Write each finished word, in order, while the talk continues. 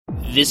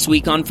This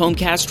week on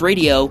Foamcast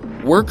Radio,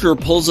 Worker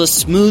pulls a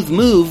smooth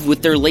move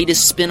with their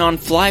latest spin on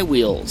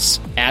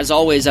Flywheels. As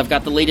always, I've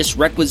got the latest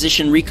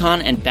requisition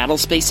recon and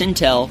battlespace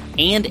intel,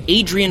 and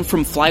Adrian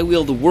from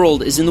Flywheel the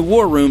World is in the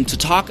war room to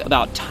talk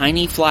about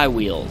tiny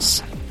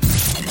flywheels.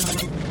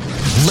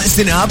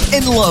 Listen up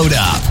and load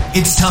up.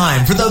 It's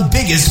time for the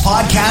biggest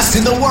podcast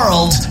in the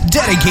world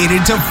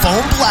dedicated to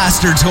foam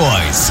blaster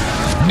toys.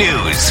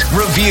 News,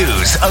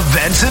 reviews,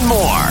 events, and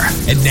more.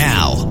 And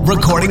now,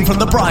 recording from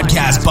the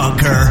broadcast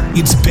bunker,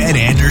 it's Ben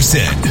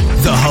Anderson,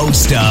 the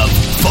host of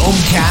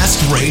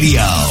Foamcast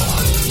Radio.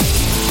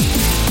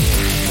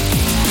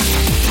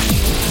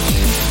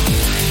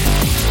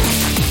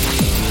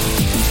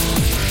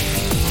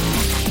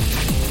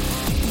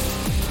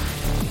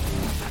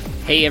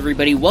 Hey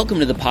everybody, welcome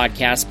to the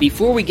podcast.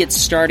 Before we get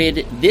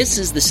started, this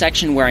is the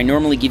section where I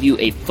normally give you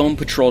a Foam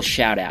Patrol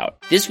shout out.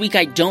 This week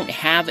I don't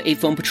have a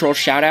Foam Patrol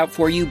shout out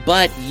for you,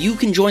 but you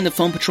can join the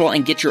Foam Patrol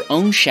and get your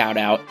own shout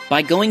out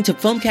by going to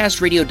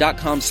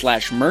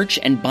foamcastradio.com/merch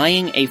and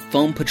buying a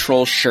Foam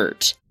Patrol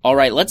shirt.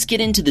 Alright, let's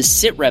get into the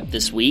sit rep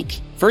this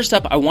week. First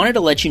up, I wanted to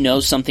let you know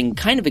something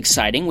kind of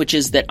exciting, which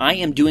is that I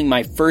am doing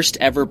my first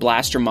ever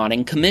blaster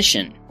modding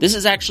commission. This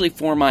is actually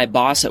for my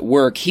boss at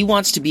work. He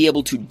wants to be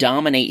able to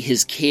dominate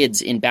his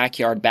kids in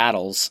backyard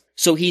battles,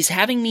 so he's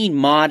having me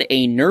mod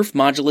a Nerf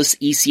Modulus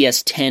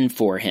ECS-10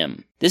 for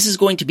him. This is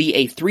going to be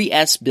a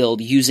 3S build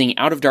using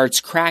Out of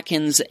Dart's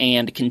Krakens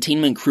and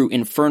Containment Crew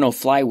Inferno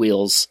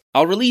flywheels.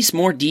 I'll release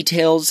more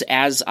details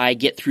as I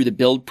get through the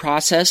build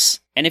process.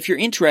 And if you're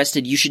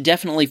interested, you should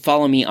definitely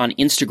follow me on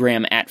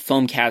Instagram at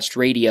Foamcast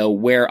Radio,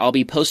 where I'll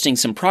be posting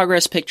some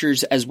progress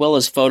pictures as well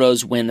as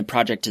photos when the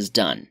project is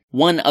done.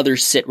 One other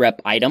sitrep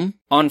item.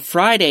 On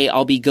Friday,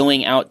 I'll be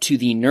going out to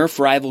the Nerf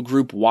Rival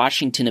Group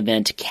Washington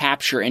event,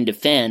 Capture and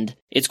Defend.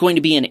 It's going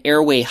to be in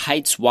Airway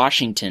Heights,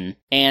 Washington.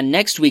 And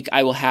next week,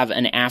 I will have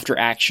an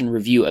after-action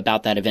review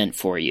about that event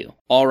for you.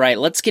 Alright,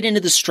 let's get into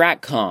the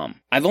StratCom.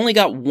 I've only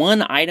got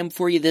one item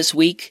for you this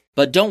week,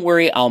 but don't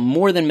worry, I'll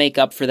more than make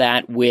up for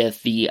that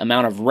with the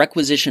amount of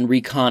requisition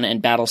recon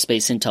and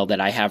battlespace intel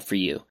that I have for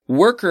you.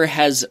 Worker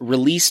has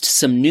released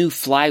some new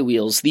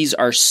flywheels. These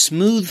are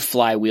smooth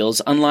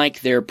flywheels,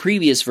 unlike their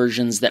previous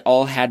versions that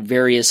all had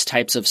various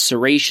types of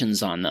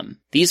serrations on them.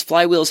 These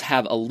flywheels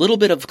have a little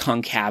bit of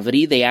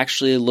concavity. They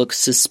actually look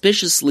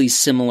suspiciously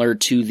similar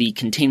to the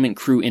Containment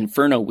Crew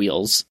Inferno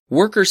wheels.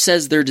 Worker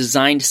says they're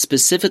designed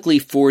specifically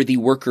for the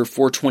Worker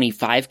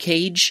 425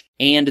 cage,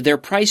 and they're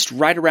priced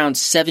right around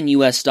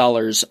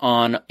 $7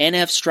 on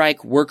NF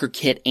Strike, Worker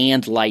Kit,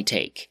 and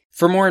Lightake.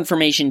 For more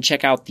information,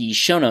 check out the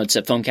show notes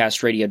at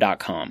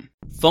foamcastradio.com.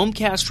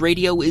 Foamcast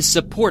Radio is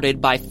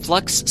supported by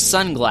Flux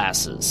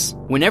Sunglasses.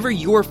 Whenever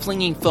you're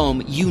flinging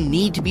foam, you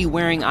need to be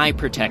wearing eye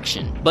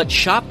protection. But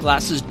shop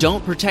glasses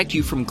don't protect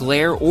you from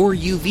glare or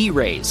UV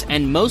rays,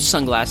 and most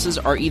sunglasses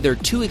are either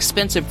too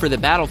expensive for the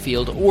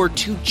battlefield or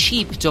too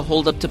cheap to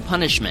hold up to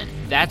punishment.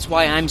 That's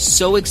why I'm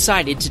so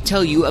excited to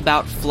tell you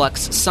about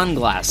Flux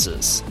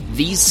Sunglasses.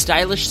 These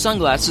stylish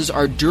sunglasses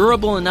are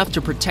durable enough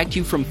to protect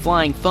you from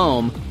flying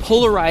foam,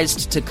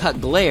 polarized to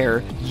cut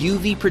glare,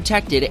 UV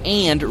protected,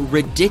 and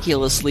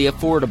ridiculously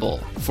affordable.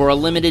 For a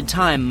limited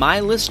time,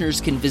 my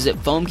listeners can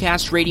visit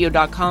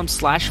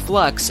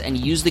foamcastradio.com/flux and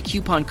use the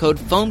coupon code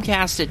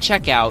FOAMCAST at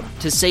checkout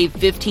to save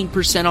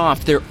 15%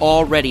 off their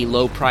already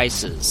low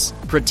prices.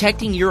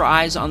 Protecting your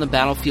eyes on the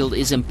battlefield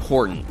is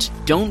important.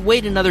 Don't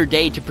wait another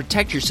day to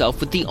protect yourself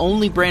with the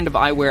only brand of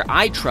eyewear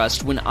I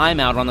trust when I'm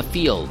out on the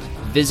field.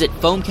 Visit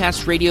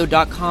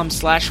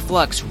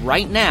foamcastradio.com/flux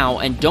right now,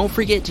 and don't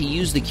forget to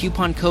use the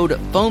coupon code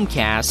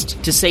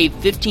FOAMCAST to save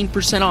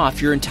 15%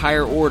 off your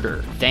entire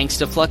order. Thanks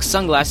to Flux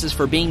Sunglasses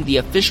for being the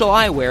official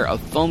eyewear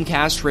of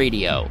Foamcast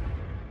Radio.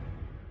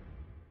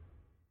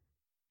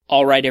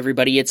 Alright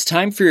everybody, it's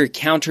time for your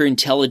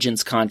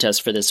counterintelligence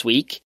contest for this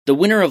week. The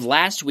winner of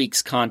last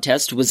week's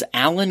contest was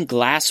Alan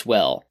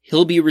Glasswell.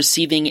 He'll be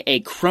receiving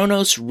a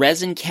Kronos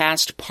Resin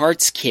Cast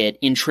Parts Kit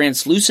in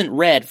translucent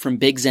red from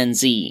Big Zen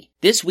Z.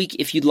 This week,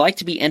 if you'd like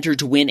to be entered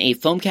to win a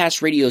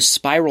Foamcast Radio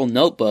Spiral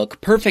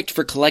Notebook, perfect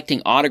for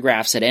collecting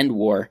autographs at End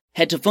War,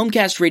 head to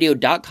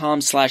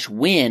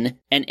foamcastradio.com/win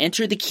and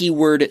enter the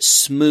keyword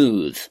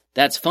SMOOTH.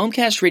 That's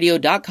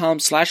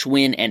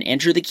foamcastradio.com/win and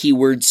enter the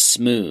keyword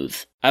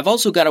SMOOTH. I've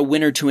also got a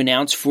winner to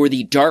announce for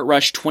the Dart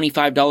Rush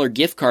 $25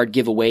 gift card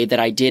giveaway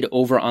that I did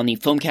over on the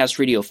Foamcast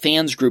Radio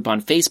fans group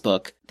on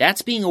Facebook.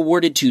 That's being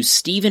awarded to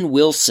Stephen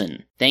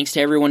Wilson. Thanks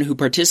to everyone who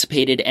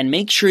participated, and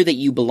make sure that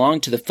you belong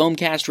to the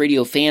Foamcast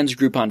Radio fans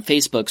group on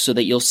Facebook so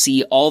that you'll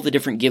see all the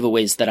different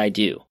giveaways that I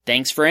do.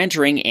 Thanks for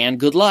entering, and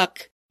good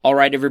luck!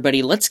 Alright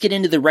everybody, let's get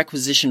into the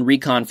requisition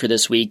recon for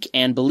this week,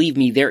 and believe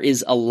me, there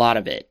is a lot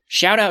of it.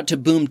 Shout out to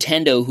Boom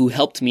Tendo who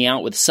helped me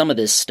out with some of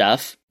this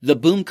stuff. The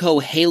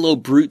Boomco Halo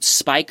Brute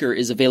Spiker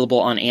is available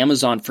on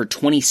Amazon for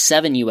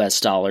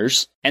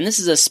 $27 and this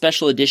is a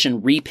special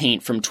edition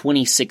repaint from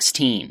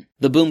 2016.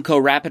 The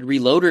Boomco Rapid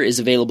Reloader is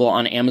available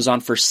on Amazon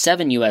for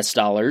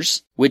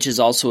 $7 which is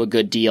also a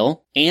good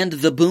deal. And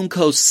the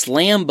Boomco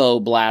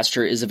Slambo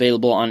Blaster is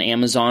available on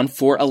Amazon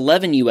for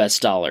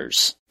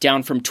 $11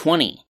 down from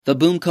 $20. The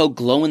Boomco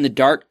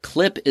glow-in-the-dark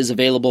clip is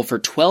available for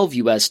 $12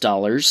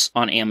 US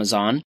on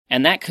Amazon,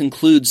 and that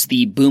concludes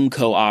the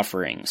Boomco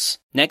offerings.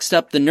 Next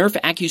up, the Nerf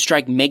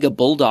AccuStrike Mega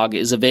Bulldog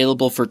is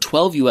available for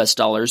 $12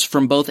 US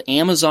from both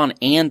Amazon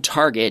and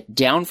Target,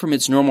 down from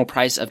its normal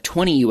price of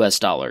 $20 US.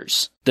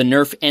 The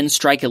Nerf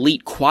N-Strike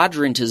Elite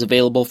Quadrant is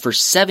available for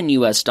 $7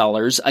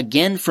 US,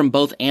 again from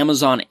both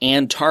Amazon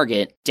and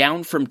Target,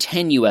 down from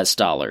 $10 US.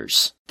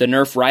 The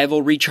Nerf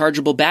Rival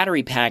Rechargeable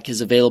Battery Pack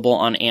is available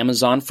on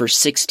Amazon for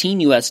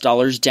 $16 US,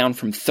 down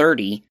from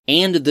 $30,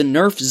 and the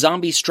Nerf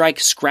Zombie Strike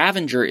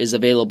Scavenger is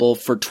available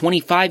for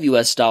 $25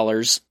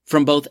 US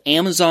from both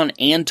Amazon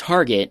and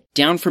Target,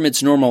 down from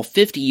its normal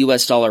 $50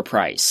 US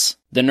price.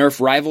 The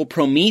Nerf Rival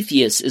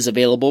Prometheus is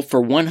available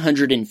for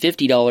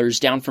 $150,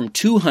 down from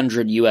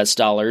 $200 US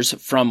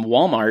from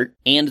Walmart,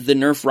 and the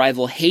Nerf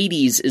Rival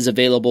Hades is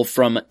available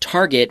from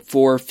Target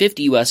for $50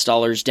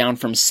 US, down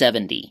from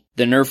 $70.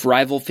 The Nerf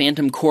Rival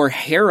Phantom Core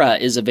Hera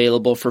is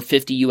available for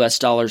 $50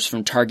 US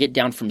from Target,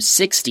 down from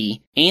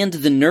 $60, and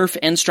the Nerf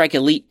N-Strike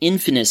Elite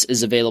Infinus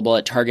is available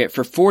at Target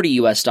for $40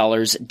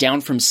 US, down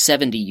from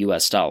 $70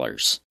 US.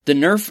 The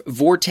Nerf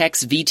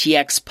Vortex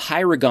VTX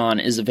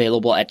Pyragon is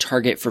available at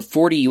Target for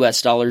 $40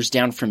 US,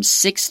 down from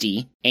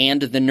 $60,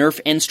 and the Nerf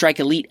N-Strike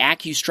Elite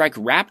AccuStrike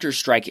Raptor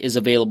Strike is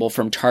available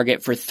from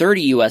Target for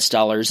 $30 US,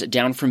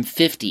 down from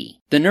 $50.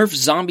 The Nerf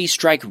Zombie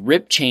Strike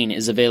Rip Chain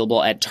is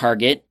available at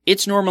Target.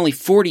 It's normally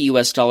 $40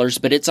 US,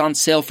 but it's on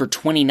sale for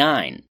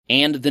 $29.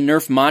 And the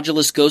Nerf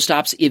Modulus Ghost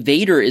Ops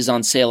Evader is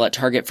on sale at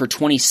Target for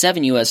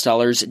 $27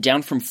 US,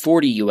 down from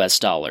 $40 US.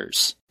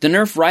 The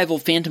Nerf Rival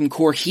Phantom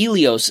Core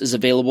Helios is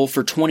available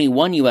for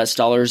 $21 US,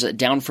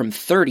 down from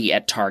 $30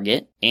 at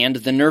Target. And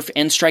the Nerf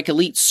N-Strike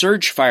Elite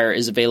Surgefire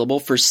is available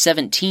for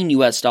 $17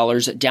 US,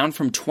 down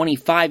from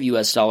 $25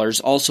 US,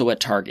 also at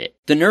Target.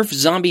 The Nerf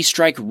Zombie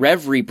Strike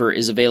Rev Reaper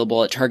is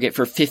available at Target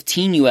for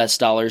 $15 US,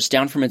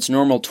 down from its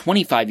normal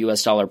 $25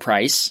 US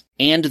price.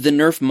 And the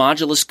Nerf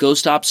Modulus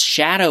Ghost Ops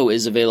Shadow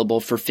is available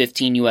for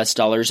 $15 US,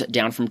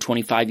 down from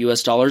 $25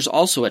 US,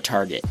 also at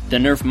Target. The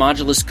Nerf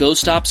Modulus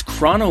Ghost Ops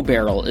Chrono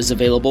Barrel is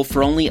available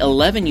for only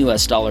 $11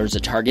 US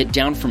at Target,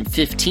 down from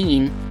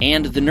 $15.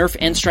 And the Nerf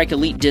N-Strike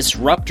Elite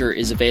Disruptor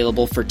is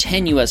available for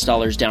 $10 US,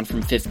 down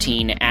from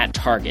 $15 at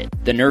Target.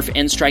 The Nerf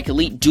N-Strike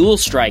Elite Dual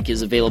Strike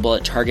is available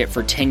at Target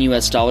for $10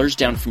 US,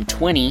 down from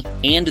 $20.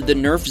 And the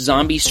Nerf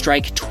Zombie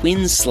Strike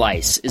Twin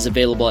Slice is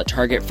available at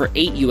Target for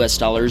 $8 US,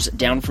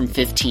 down from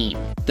 $15.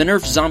 The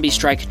Nerf Zombie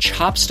Strike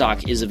Chop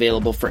Stock is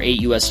available for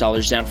 $8 US,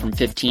 down from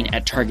 $15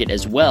 at Target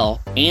as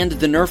well, and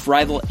the Nerf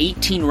Rival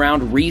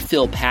 18-round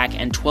refill pack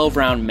and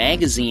 12-round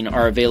magazine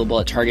are available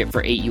at Target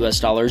for $8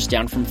 US,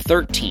 down from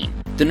 $13.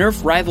 The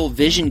Nerf Rival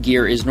Vision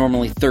Gear is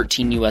normally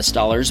 $13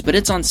 US, but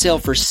it's on sale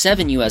for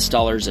 $7 US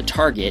at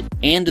Target,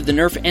 and the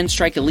Nerf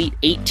N-Strike Elite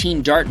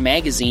 18 Dart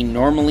Magazine,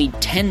 normally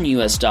 $10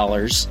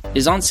 US,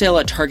 is on sale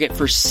at Target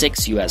for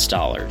 $6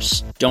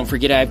 US. Don't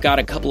forget I've got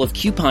a couple of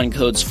coupon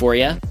codes for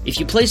you. If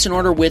you place an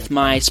order with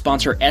my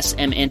sponsor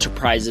SM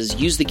Enterprises,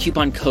 use the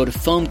coupon code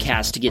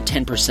FOAMCAST to get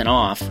 10%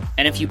 off,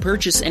 and if you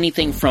purchase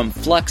anything from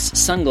Flux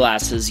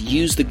Sunglasses,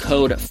 use the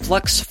code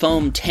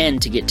FLUXFOAM10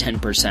 to get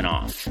 10%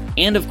 off.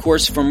 And of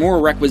course, for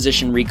more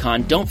requisition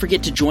recon, don't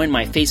forget to join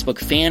my Facebook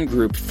fan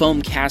group,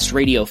 Foamcast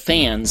Radio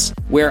Fans,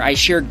 where I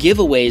share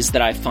giveaways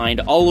that I find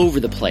all over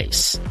the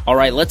place.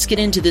 Alright, let's get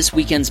into this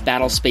weekend's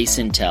Battle Space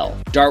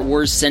Intel. Dart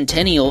Wars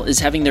Centennial is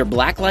having their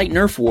Blacklight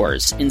Nerf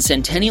Wars in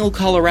Centennial,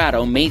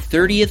 Colorado, May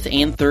 30th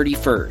and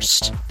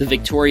 31st. The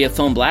Victoria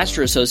Foam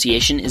Blaster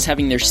Association is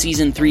having their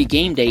Season 3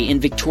 game day in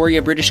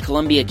Victoria, British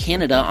Columbia,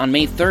 Canada on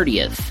May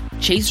 30th.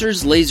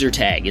 Chasers Laser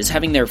Tag is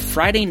having their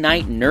Friday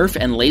night Nerf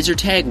and Laser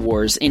Tag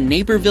Wars in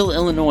Naperville,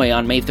 Illinois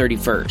on May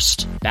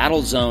 31st.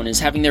 Battlezone is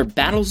having their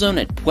Battlezone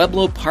at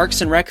Pueblo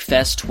Parks and Rec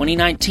Fest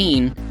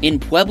 2019 in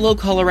Pueblo,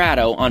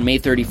 Colorado on May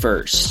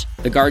 31st.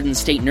 The Garden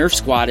State Nerf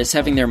Squad is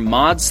having their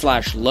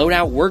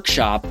Mod/Loadout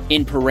Workshop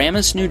in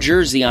Paramus, New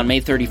Jersey on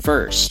May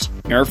 31st.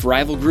 Nerf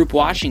Rival Group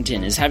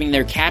Washington is having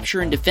their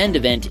Capture and Defend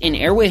event in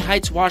Airway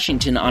Heights,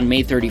 Washington on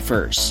May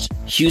 31st.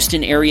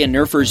 Houston Area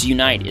Nerfers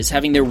Unite is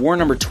having their War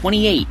Number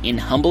 28 in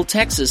Humble,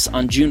 Texas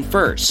on June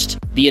 1st.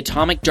 The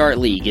Atomic Dart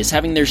League is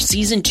having their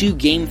Season 2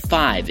 Game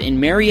 5 in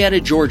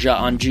Marietta, Georgia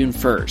on June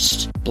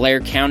 1st.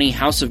 Blair County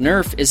House of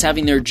Nerf is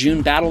having their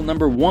June Battle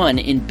Number 1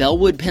 in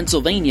Bellwood,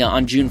 Pennsylvania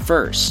on June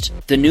 1st.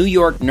 The New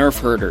York Nerf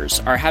Herders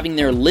are having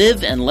their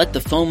Live and Let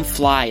the Foam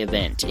Fly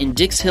event in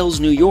Dix Hills,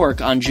 New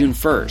York on June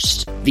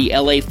 1st. The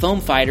LA Foam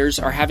Fighters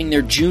are having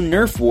their June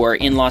Nerf War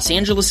in Los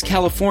Angeles,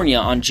 California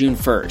on June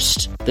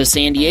 1st. The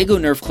San Diego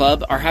Nerf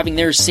Club are having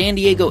their San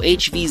Diego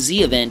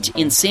HVZ event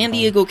in San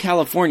Diego,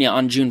 California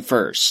on June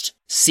 1st.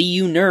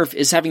 CU Nerf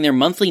is having their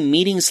monthly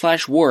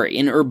meeting/war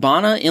in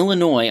Urbana,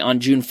 Illinois on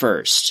June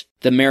 1st.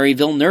 The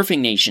Maryville Nerfing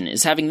Nation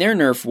is having their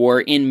Nerf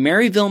War in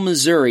Maryville,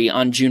 Missouri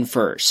on June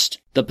 1st.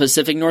 The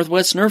Pacific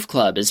Northwest Nerf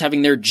Club is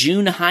having their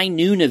June High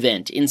Noon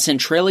event in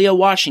Centralia,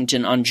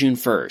 Washington on June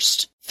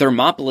 1st.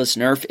 Thermopolis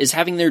Nerf is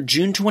having their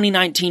June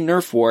 2019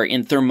 Nerf War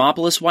in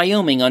Thermopolis,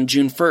 Wyoming on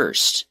June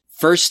 1st.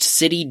 First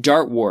City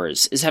Dart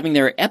Wars is having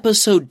their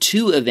Episode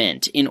 2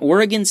 event in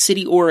Oregon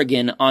City,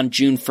 Oregon on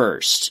June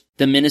 1st.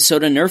 The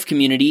Minnesota Nerf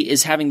community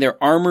is having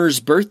their Armor's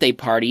birthday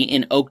party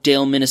in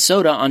Oakdale,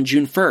 Minnesota on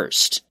June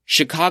 1st.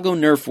 Chicago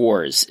Nerf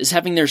Wars is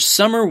having their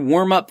summer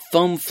warm-up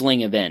foam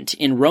fling event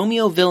in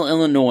Romeoville,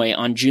 Illinois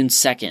on June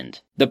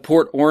 2nd. The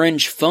Port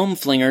Orange Foam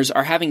Flingers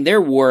are having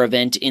their war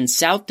event in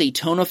South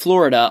Daytona,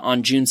 Florida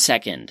on June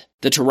 2nd.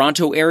 The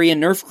Toronto Area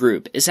Nerf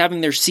Group is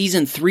having their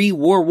Season 3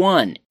 War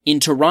 1 in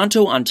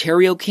Toronto,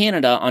 Ontario,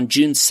 Canada on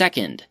June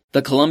 2nd.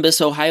 The Columbus,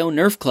 Ohio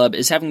Nerf Club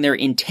is having their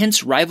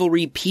Intense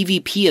Rivalry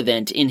PvP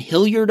event in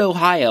Hilliard,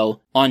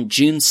 Ohio on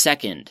June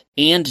 2nd.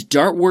 And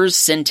Dart Wars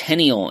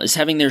Centennial is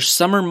having their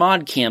Summer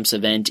Mod Camps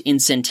event in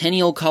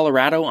Centennial,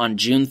 Colorado on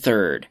June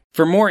 3rd.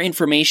 For more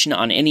information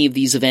on any of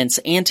these events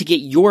and to get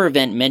your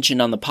event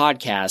mentioned on the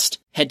podcast,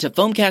 head to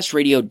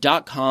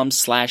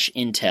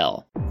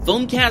foamcastradio.com/intel.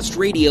 Foamcast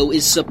Radio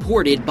is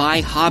supported by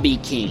Hobby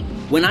King.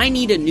 When I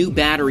need a new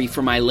battery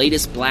for my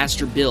latest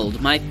blaster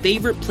build, my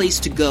favorite place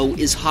to go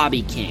is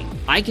Hobby King.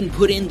 I can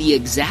put in the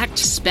exact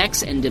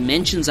specs and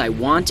dimensions I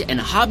want, and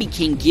Hobby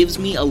King gives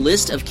me a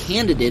list of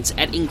candidates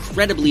at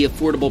incredibly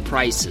affordable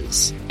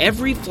prices.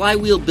 Every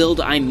flywheel build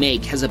I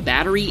make has a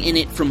battery in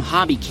it from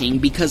Hobby King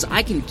because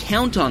I can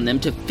count on them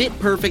to fit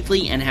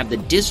perfectly and have the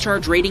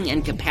discharge rating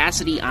and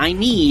capacity I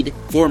need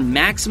for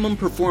maximum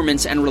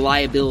performance and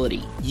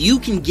reliability. You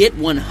can get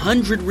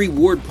 100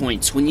 reward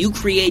points when you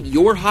create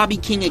your Hobby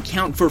King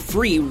account for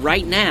free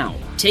right now.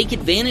 Take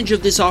advantage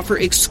of this offer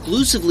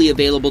exclusively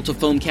available to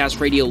Foamcast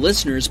Radio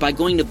listeners by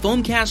going to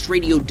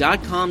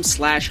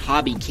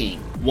foamcastradio.com/hobbyking.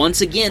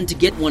 Once again, to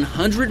get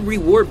 100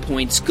 reward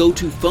points, go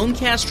to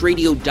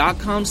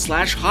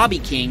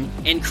foamcastradio.com/hobbyking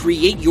and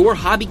create your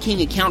Hobby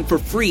King account for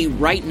free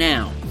right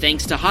now.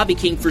 Thanks to Hobby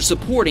King for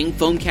supporting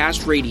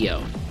Foamcast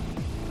Radio.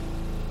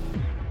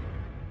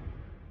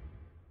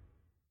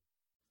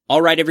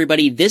 All right,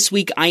 everybody, this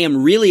week I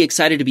am really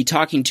excited to be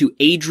talking to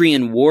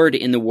Adrian Ward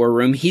in the War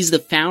Room. He's the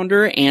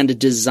founder and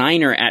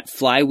designer at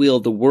Flywheel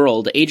the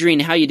World.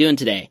 Adrian, how are you doing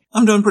today?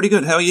 I'm doing pretty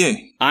good. How are you?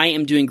 I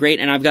am doing great,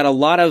 and I've got a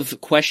lot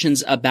of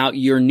questions about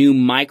your new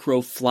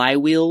micro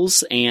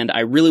flywheels, and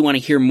I really want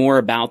to hear more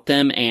about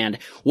them and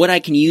what I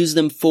can use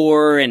them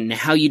for and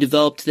how you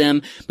developed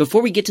them.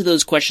 Before we get to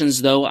those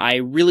questions, though, I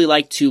really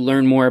like to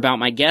learn more about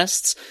my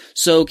guests.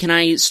 So can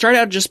I start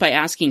out just by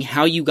asking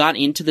how you got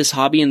into this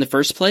hobby in the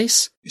first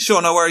place?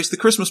 Sure, no worries. The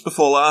Christmas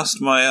before last,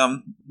 my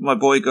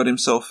boy got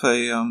himself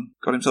a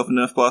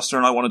Nerf blaster,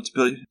 and I wanted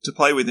to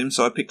play with him,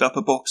 so I picked up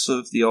a box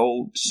of the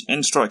old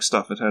N-Strike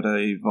stuff. It had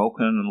a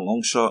Vulcan and a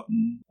Longshot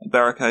and a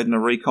Barricade and a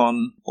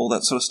Recon, all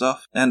that sort of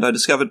stuff. And I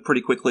discovered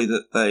pretty quickly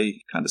that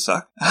they kind of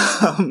suck.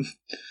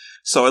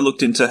 So I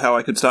looked into how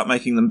I could start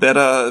making them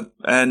better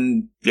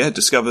and,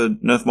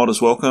 discovered Nerf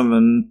Modders Welcome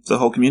and the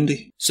whole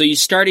community. So you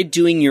started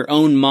doing your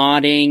own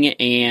modding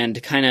and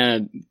kind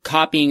of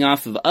copying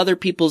off of other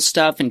people's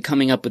stuff and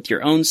coming up with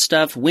your own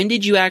stuff. When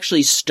did you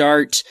actually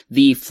start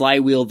the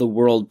Flywheel the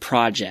World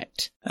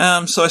project?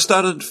 So I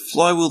started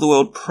Flywheel the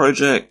World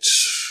project,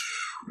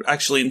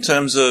 actually in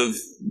terms of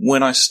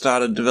when I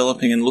started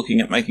developing and looking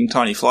at making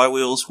tiny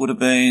flywheels would have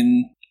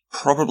been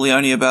probably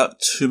only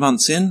about 2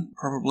 months in,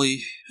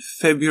 probably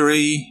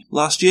February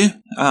last year.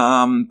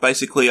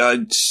 Basically,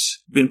 I'd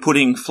put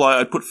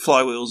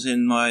flywheels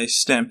in my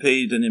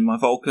Stampede and in my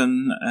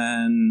Vulcan,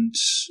 and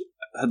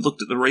had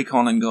looked at the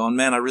Recon and gone,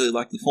 man, I really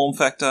like the form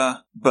factor,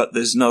 but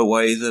there's no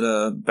way that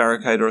a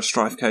Barricade or a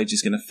Strife cage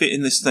is going to fit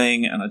in this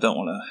thing, and I don't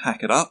want to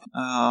hack it up.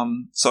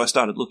 So I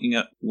started looking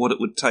at what it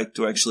would take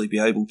to actually be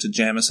able to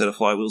jam a set of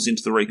flywheels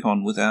into the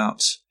Recon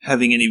without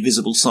having any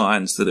visible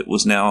signs that it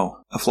was now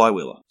a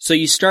flywheeler. So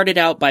you started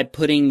out by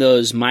putting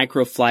those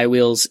micro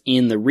flywheels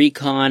in the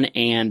Recon,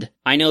 and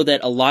I know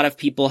that a lot of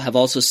people have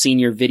also seen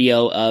your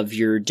video of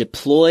your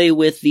deploy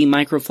with the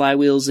micro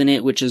flywheels in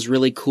it, which is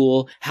really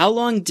cool. How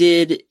long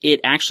did it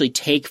actually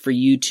take for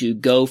you to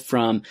go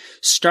from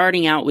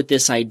starting out with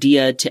this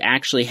idea to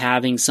actually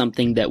having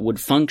something that would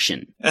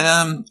function?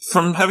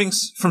 From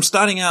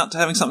starting out to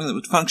having something that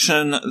would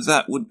function,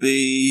 that would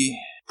be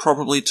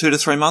probably 2 to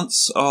 3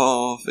 months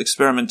of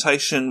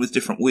experimentation with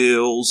different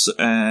wheels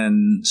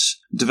and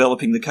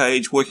developing the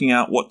cage, working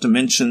out what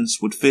dimensions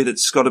would fit.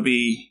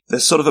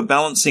 There's sort of a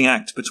balancing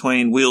act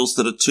between wheels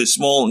that are too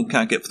small and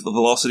can't get the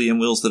velocity and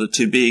wheels that are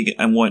too big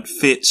and won't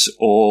fit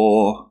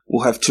or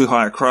will have too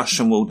high a crush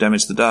and will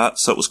damage the dart.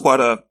 So it was quite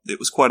a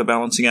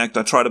balancing act.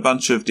 I tried a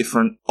bunch of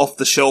different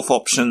off-the-shelf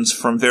options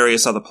from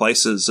various other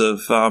places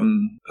of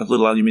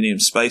little aluminium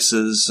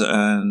spacers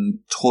and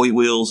toy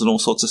wheels and all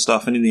sorts of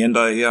stuff. And in the end,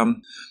 I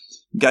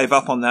gave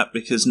up on that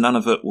because none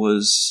of it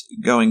was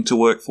going to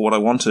work for what I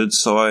wanted,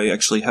 so I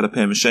actually had a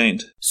pair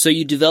machined. So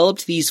you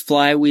developed these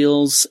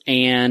flywheels,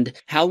 and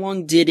how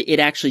long did it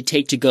actually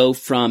take to go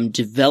from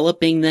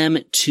developing them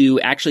to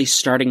actually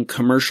starting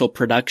commercial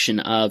production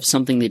of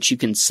something that you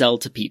can sell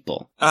to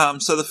people?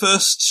 So the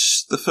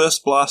the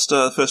first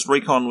blaster, the first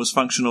Recon was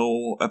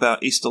functional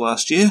about Easter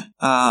last year.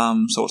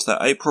 So what's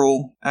that,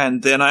 April?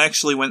 And then I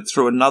actually went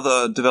through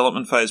another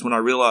development phase when I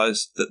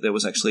realized that there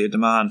was actually a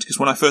demand. Because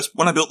when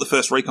I built the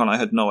first Recon, I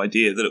had no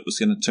idea that it was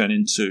going to turn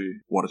into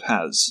what it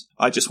has.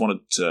 I just wanted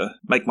to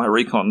make my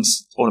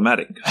Recons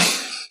automatic.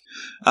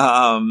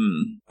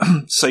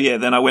 So yeah,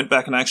 then I went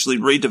back and actually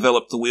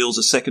redeveloped the wheels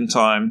a second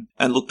time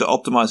and looked at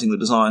optimizing the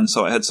design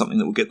so I had something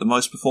that would get the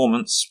most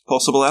performance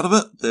possible out of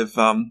it. They've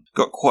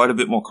got quite a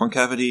bit more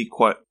concavity,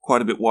 quite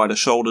a bit wider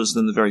shoulders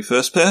than the very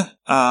first pair.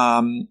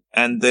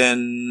 And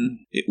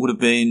then it would have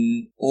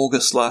been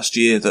August last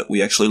year that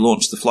we actually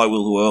launched the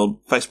Flywheel the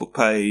World Facebook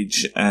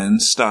page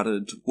and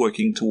started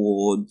working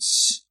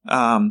towards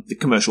the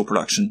commercial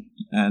production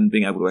and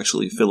being able to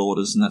actually fill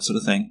orders and that sort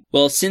of thing.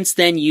 Well, since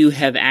then you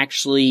have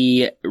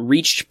actually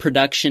reached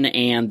production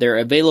and they're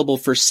available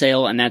for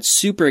sale, and that's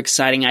super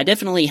exciting. I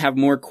definitely have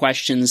more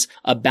questions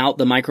about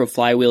the micro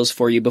flywheels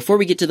for you. Before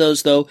we get to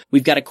those though,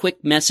 we've got a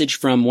quick message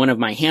from one of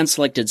my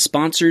hand-selected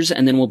sponsors,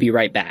 and then we'll be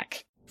right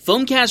back.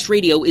 Foamcast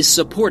Radio is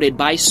supported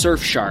by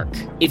Surfshark.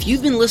 If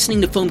you've been listening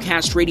to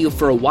Foamcast Radio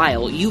for a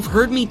while, you've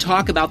heard me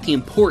talk about the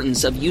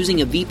importance of using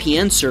a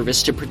VPN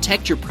service to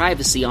protect your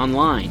privacy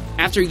online.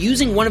 After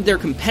using one of their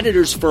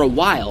competitors for a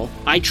while,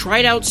 I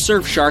tried out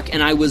Surfshark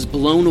and I was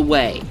blown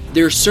away.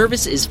 Their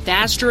service is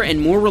faster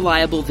and more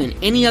reliable than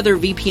any other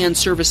VPN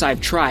service I've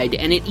tried,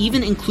 and it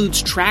even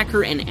includes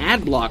tracker and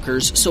ad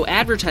blockers so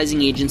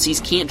advertising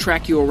agencies can't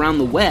track you around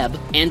the web,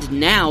 and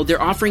now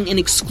they're offering an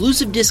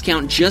exclusive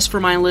discount just for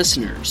my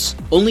listeners.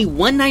 Only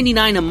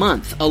 $1.99 a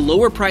month, a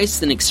lower price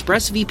than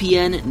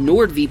ExpressVPN,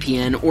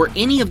 NordVPN, or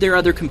any of their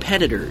other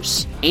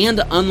competitors. And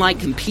unlike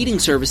competing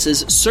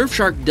services,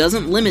 Surfshark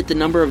doesn't limit the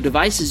number of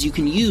devices you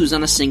can use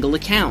on a single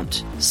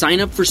account. Sign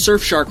up for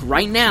Surfshark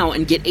right now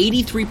and get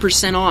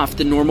 83% off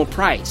the normal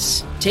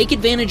price. Take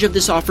advantage of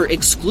this offer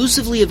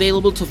exclusively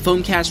available to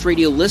Foamcast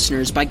Radio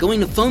listeners by going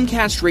to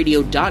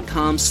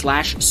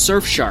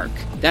foamcastradio.com/Surfshark.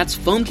 That's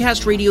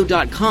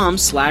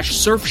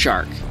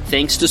foamcastradio.com/Surfshark.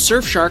 Thanks to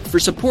Surfshark for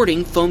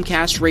supporting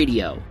Foamcast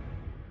Radio.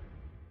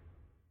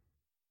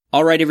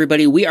 All right,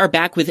 everybody, we are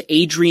back with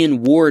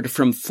Adrian Ward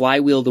from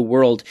Flywheel the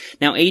World.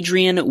 Now,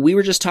 Adrian, we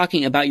were just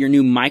talking about your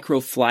new micro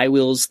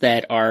flywheels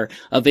that are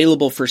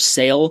available for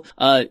sale.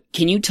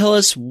 Can you tell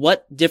us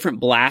what different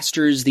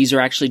blasters these are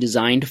actually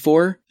designed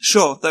for?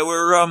 Sure. They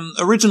were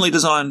originally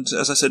designed,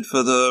 as I said,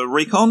 for the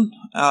Recon.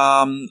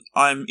 I'm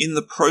in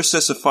the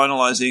process of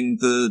finalizing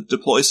the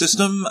deploy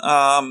system.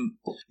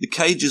 The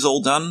cage is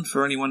all done,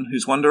 for anyone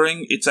who's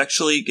wondering. It's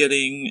actually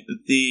getting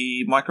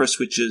the micro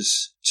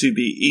switches to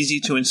be easy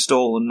to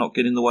install and not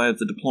get in the way of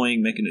the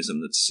deploying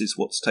mechanism. Is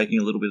what's taking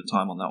a little bit of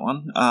time on that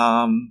one.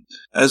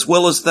 As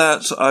well as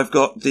that, I've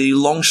got the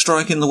long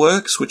strike in the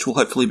works, which will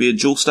hopefully be a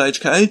dual stage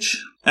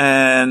cage.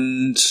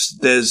 And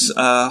there's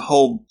a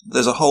whole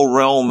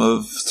realm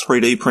of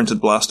 3D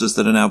printed blasters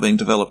that are now being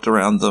developed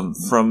around them.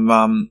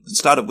 It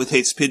started with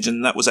Heath's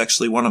Pigeon. That was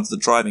actually one of the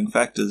driving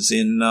factors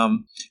in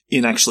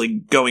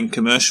actually going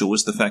commercial,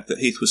 was the fact that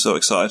Heath was so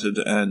excited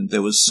and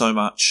there was so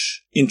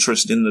much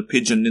interest in the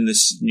Pigeon in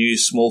this new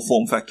small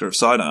form factor of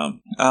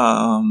sidearm.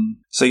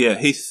 So yeah,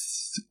 Heath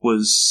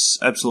was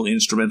absolutely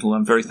instrumental.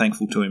 I'm very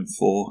thankful to him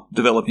for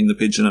developing the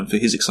Pigeon and for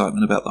his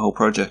excitement about the whole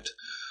project.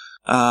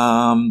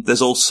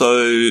 There's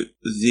also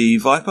the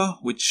Viper,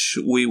 which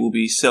we will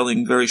be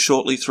selling very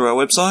shortly through our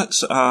website,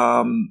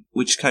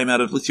 which came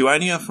out of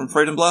Lithuania from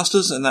Freedom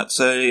Blasters, and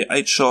that's a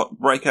 8-shot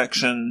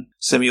break-action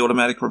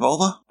semi-automatic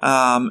revolver.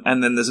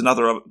 And then there's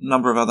another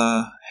number of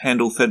other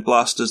handle-fed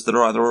blasters that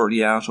are either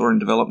already out or in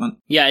development.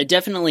 Yeah, it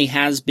definitely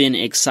has been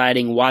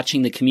exciting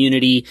watching the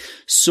community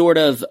sort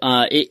of,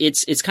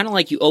 it's kind of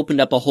like you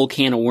opened up a whole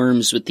can of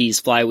worms with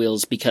these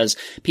flywheels, because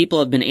people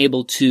have been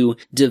able to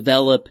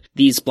develop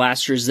these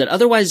blasters that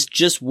otherwise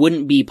just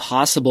wouldn't be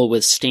possible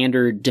with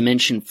standard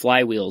dimension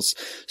flywheels.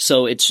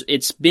 So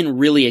it's been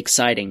really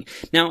exciting.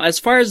 Now, as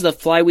far as the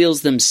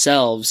flywheels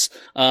themselves,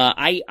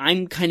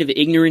 I'm kind of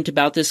ignorant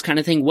about this kind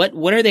of thing.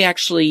 What are they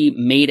actually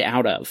made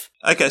out of?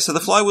 Okay, so the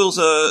flywheels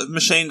are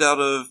machined out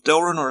of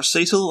Delrin or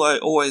acetyl. I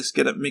always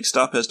get it mixed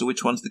up as to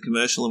which one's the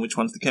commercial and which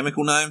one's the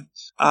chemical name.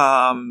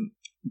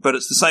 But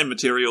it's the same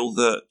material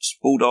that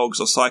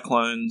Bulldogs or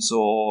Cyclones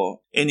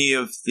or any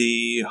of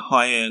the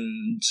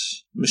high-end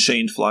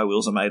machined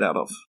flywheels are made out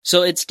of.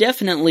 So it's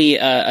definitely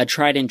a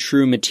tried and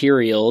true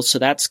material, so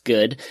that's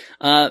good.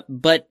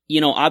 But,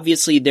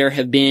 obviously there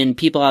have been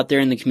people out there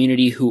in the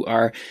community who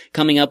are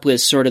coming up with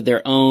sort of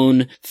their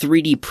own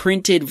 3D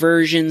printed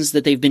versions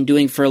that they've been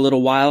doing for a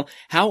little while.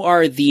 How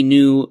are the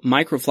new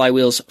micro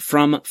flywheels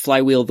from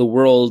Flywheel the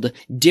World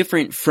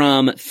different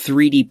from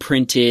 3D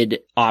printed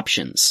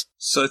options?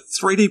 So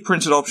 3D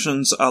printed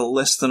options are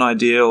less than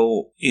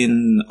ideal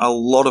in a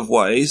lot of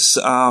ways,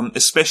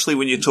 especially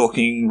when you're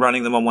talking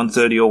running them on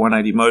 130 or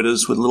 180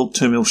 motors with a little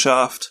 2mm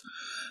shaft.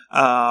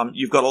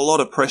 You've got a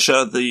lot of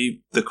pressure. The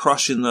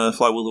crush in the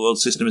Flywheel the World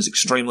system is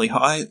extremely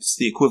high. It's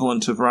the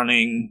equivalent of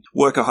running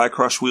worker high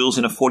crush wheels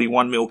in a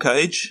 41mm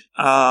cage.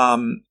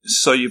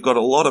 So you've got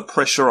a lot of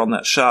pressure on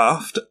that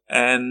shaft,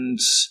 and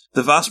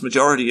the vast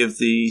majority of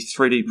the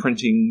 3D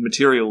printing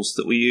materials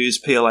that we use,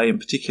 PLA in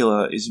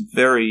particular, is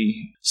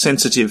very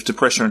sensitive to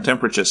pressure and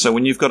temperature. So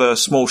when you've got a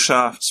small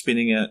shaft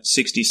spinning at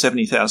 60,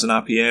 70,000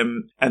 RPM,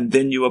 and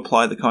then you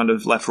apply the kind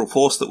of lateral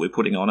force that we're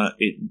putting on it,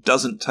 it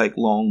doesn't take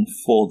long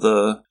for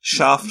the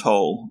shaft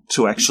hole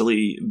to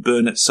actually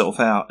burn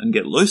itself out and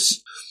get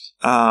loose.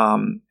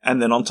 And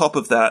then on top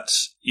of that,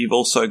 you've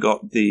also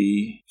got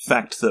the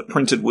fact that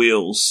printed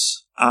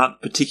wheels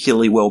aren't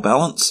particularly well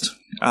balanced.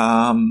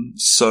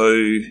 So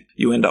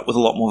you end up with a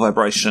lot more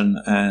vibration,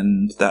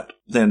 and that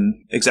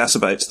then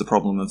exacerbates the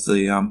problem of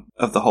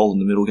the hole in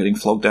the middle getting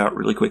flogged out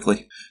really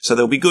quickly. So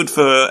they'll be good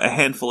for a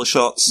handful of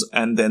shots,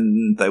 and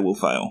then they will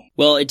fail.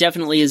 Well, it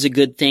definitely is a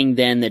good thing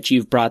then that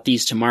you've brought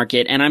these to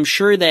market, and I'm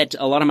sure that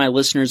a lot of my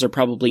listeners are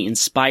probably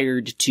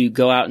inspired to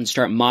go out and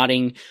start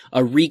modding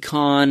a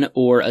Recon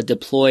or a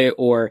Deploy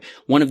or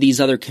one of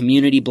these other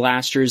community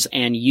blasters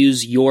and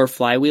use your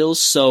Flywheels.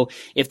 So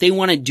if they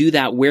want to do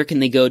that, where can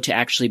they go to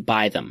actually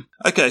buy them?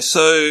 Okay,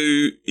 so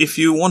if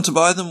you want to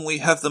buy them, we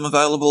have them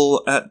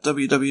available at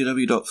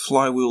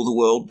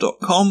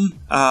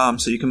www.flywheeltheworld.com,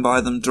 so you can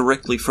buy them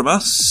directly from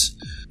us.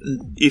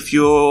 If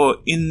you're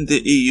in the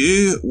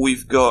EU,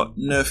 we've got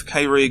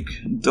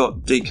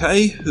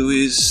nerfkrig.dk, who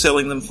is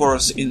selling them for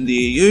us in the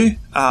EU,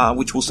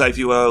 which will save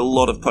you a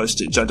lot of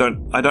postage. I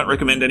don't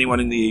recommend anyone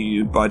in the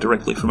EU buy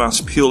directly from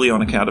us, purely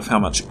on account of how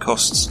much it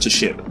costs to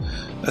ship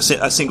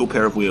a single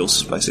pair of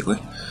wheels, basically.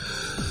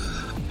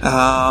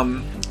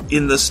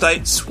 In the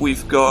States,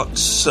 we've also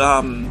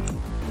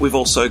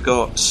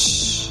got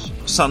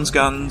Sun's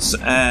Guns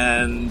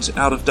and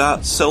Out of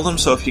Darts sell them,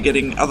 so if you're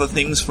getting other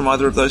things from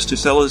either of those two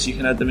sellers, you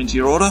can add them into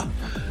your order.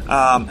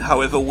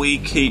 However, we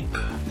keep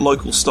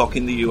local stock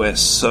in the US,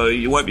 so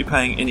you won't be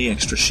paying any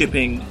extra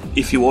shipping.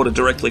 If you order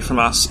directly from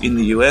us in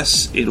the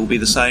US, it'll be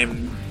the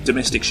same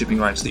domestic shipping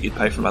rates that you'd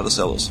pay from other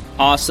sellers.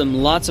 Awesome.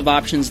 Lots of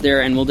options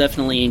there, and we'll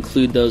definitely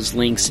include those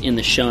links in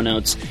the show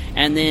notes.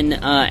 And then,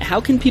 how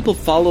can people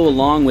follow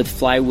along with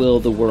Flywheel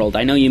the World?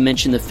 I know you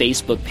mentioned the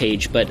Facebook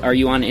page, but are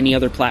you on any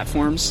other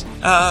platforms?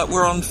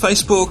 We're on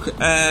Facebook,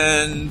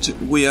 and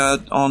we are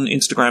on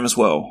Instagram as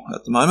well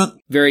at the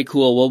moment. Very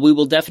cool. Well, we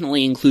will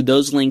definitely include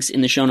those links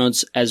in the show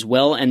notes as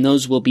well, and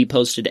those will be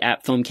posted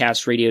at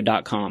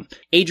foamcastradio.com.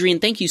 Adrian,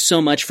 thank you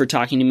so much for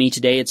talking to me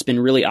today. It's been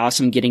really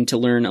awesome getting to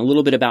learn a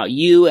little bit about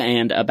you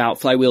and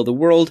about Flywheel the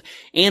World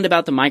and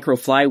about the micro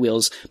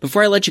flywheels.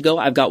 Before I let you go,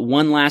 I've got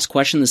one last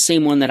question, the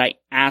same one that I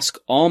ask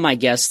all my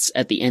guests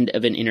at the end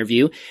of an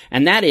interview,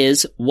 and that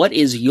is, what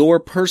is your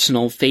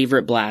personal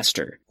favorite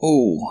blaster?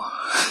 Oh,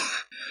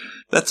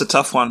 that's a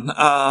tough one.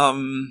 I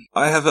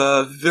have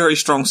a very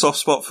strong soft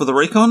spot for the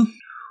Recon.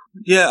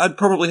 Yeah, I'd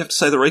probably have to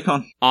say the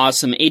Recon.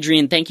 Awesome.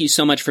 Adrian, thank you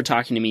so much for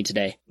talking to me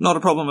today. Not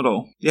a problem at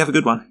all. You have a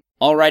good one.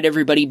 All right,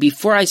 everybody,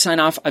 before I sign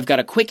off, I've got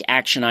a quick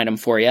action item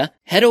for you.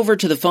 Head over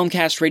to the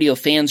Foamcast Radio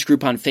fans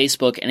group on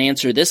Facebook and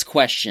answer this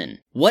question.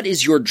 What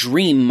is your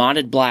dream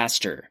modded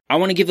blaster? I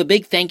want to give a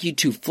big thank you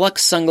to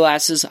Flux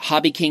Sunglasses,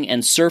 Hobby King,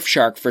 and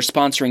Surfshark for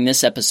sponsoring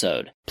this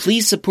episode.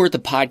 Please support the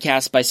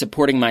podcast by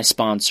supporting my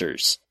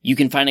sponsors. You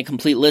can find a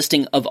complete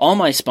listing of all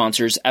my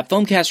sponsors at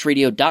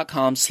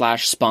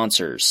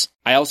foamcastradio.com/sponsors.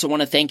 I also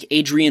want to thank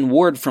Adrian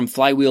Ward from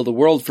Flywheel the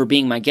World for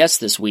being my guest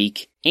this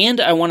week.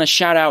 And I want to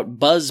shout out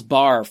Buzz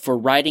Barr for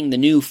writing the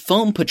new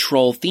Foam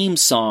Patrol theme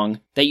song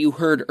that you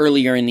heard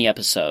earlier in the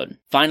episode.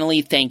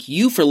 Finally, thank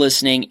you for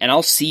listening, and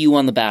I'll see you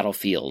on the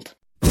battlefield.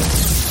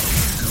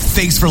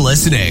 Thanks for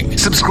listening.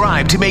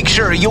 Subscribe to make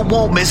sure you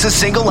won't miss a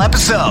single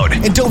episode.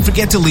 And don't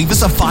forget to leave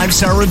us a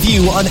 5-star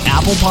review on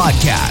Apple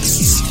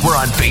Podcasts. We're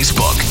on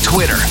Facebook,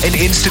 Twitter, and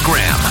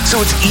Instagram, so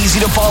it's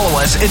easy to follow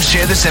us and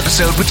share this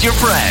episode with your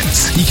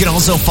friends. You can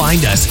also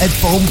find us at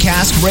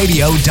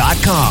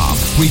foamcastradio.com,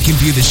 where you can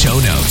view the show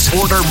notes,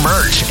 order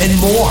merch, and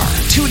more.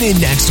 Tune in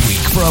next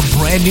week for a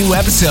brand new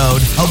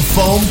episode of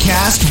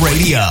Foamcast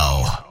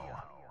Radio.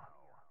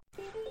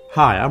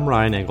 Hi, I'm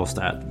Ryan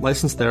Engelstad,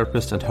 licensed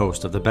therapist and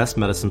host of the Best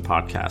Medicine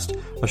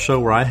Podcast, a show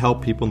where I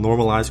help people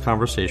normalize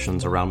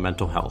conversations around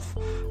mental health.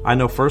 I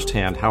know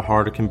firsthand how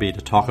hard it can be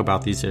to talk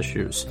about these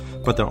issues,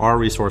 but there are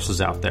resources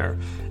out there.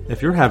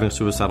 If you're having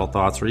suicidal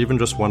thoughts or even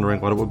just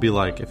wondering what it would be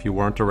like if you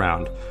weren't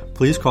around,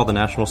 please call the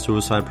National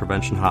Suicide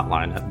Prevention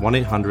Hotline at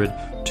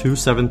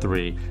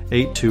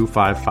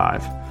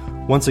 1-800-273-8255.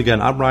 Once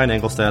again, I'm Ryan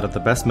Engelstad of the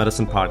Best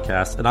Medicine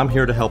Podcast, and I'm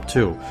here to help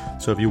too.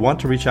 So if you want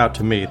to reach out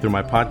to me through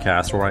my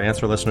podcast where I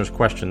answer listeners'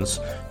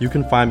 questions, you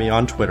can find me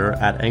on Twitter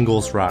at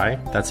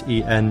EngelsRy, that's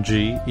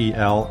ENGELSRY,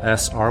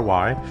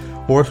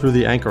 or through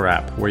the Anchor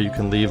app where you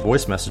can leave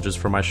voice messages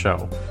for my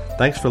show.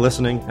 Thanks for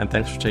listening, and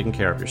thanks for taking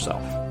care of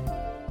yourself.